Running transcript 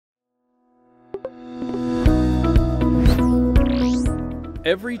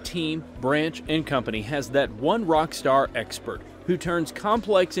Every team, branch, and company has that one rockstar expert who turns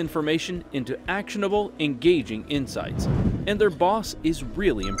complex information into actionable, engaging insights, and their boss is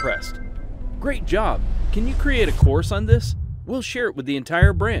really impressed. Great job! Can you create a course on this? We'll share it with the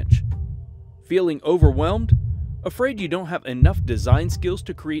entire branch. Feeling overwhelmed? Afraid you don't have enough design skills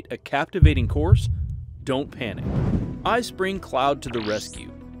to create a captivating course? Don't panic. iSpring Cloud to the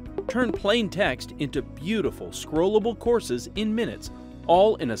rescue. Turn plain text into beautiful, scrollable courses in minutes,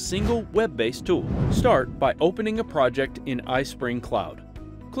 all in a single web-based tool. Start by opening a project in iSpring Cloud.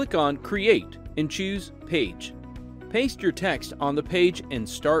 Click on Create and choose Page. Paste your text on the page and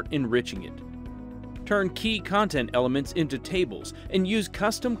start enriching it. Turn key content elements into tables and use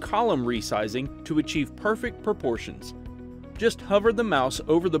custom column resizing to achieve perfect proportions. Just hover the mouse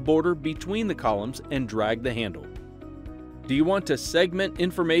over the border between the columns and drag the handle. Do you want to segment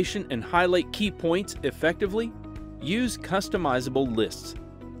information and highlight key points effectively? Use customizable lists.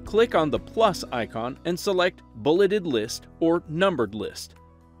 Click on the plus icon and select Bulleted List or Numbered List.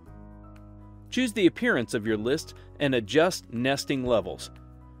 Choose the appearance of your list and adjust nesting levels.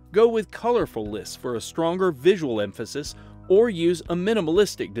 Go with colorful lists for a stronger visual emphasis, or use a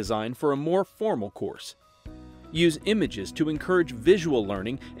minimalistic design for a more formal course. Use images to encourage visual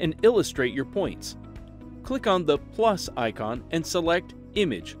learning and illustrate your points. Click on the plus icon and select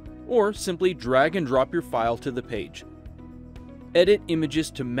Image, or simply drag and drop your file to the page. Edit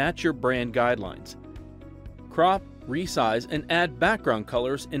images to match your brand guidelines. Crop, resize, and add background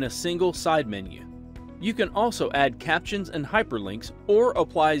colors in a single side menu. You can also add captions and hyperlinks or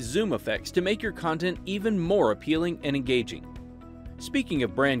apply zoom effects to make your content even more appealing and engaging. Speaking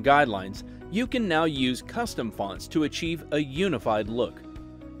of brand guidelines, you can now use custom fonts to achieve a unified look.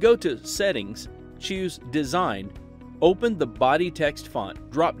 Go to Settings, choose Design, open the Body Text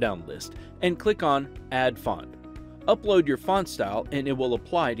Font drop-down list, and click on Add Font. Upload your font style and it will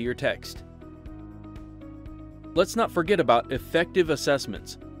apply to your text. Let's not forget about effective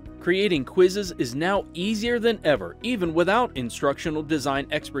assessments. Creating quizzes is now easier than ever, even without instructional design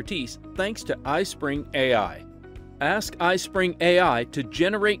expertise, thanks to iSpring AI. Ask iSpring AI to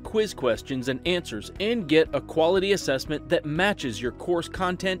generate quiz questions and answers and get a quality assessment that matches your course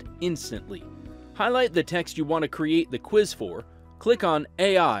content instantly. Highlight the text you want to create the quiz for, click on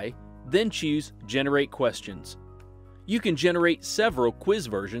AI, then choose Generate Questions. You can generate several quiz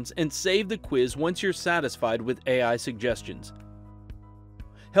versions and save the quiz once you're satisfied with AI suggestions.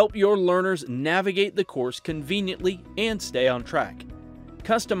 Help your learners navigate the course conveniently and stay on track.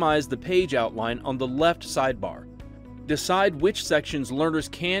 Customize the page outline on the left sidebar. Decide which sections learners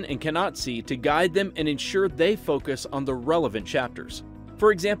can and cannot see to guide them and ensure they focus on the relevant chapters.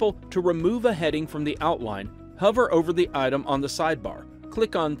 For example, to remove a heading from the outline, hover over the item on the sidebar,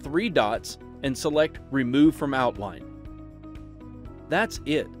 click on 3 dots, and select Remove from Outline. That's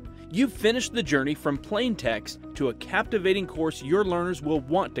it. You've finished the journey from plain text to a captivating course your learners will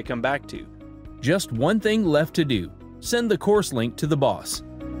want to come back to. Just one thing left to do. Send the course link to the boss.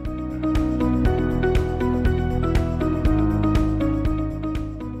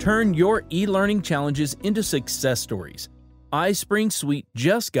 Turn your e-learning challenges into success stories. iSpring Suite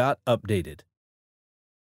just got updated.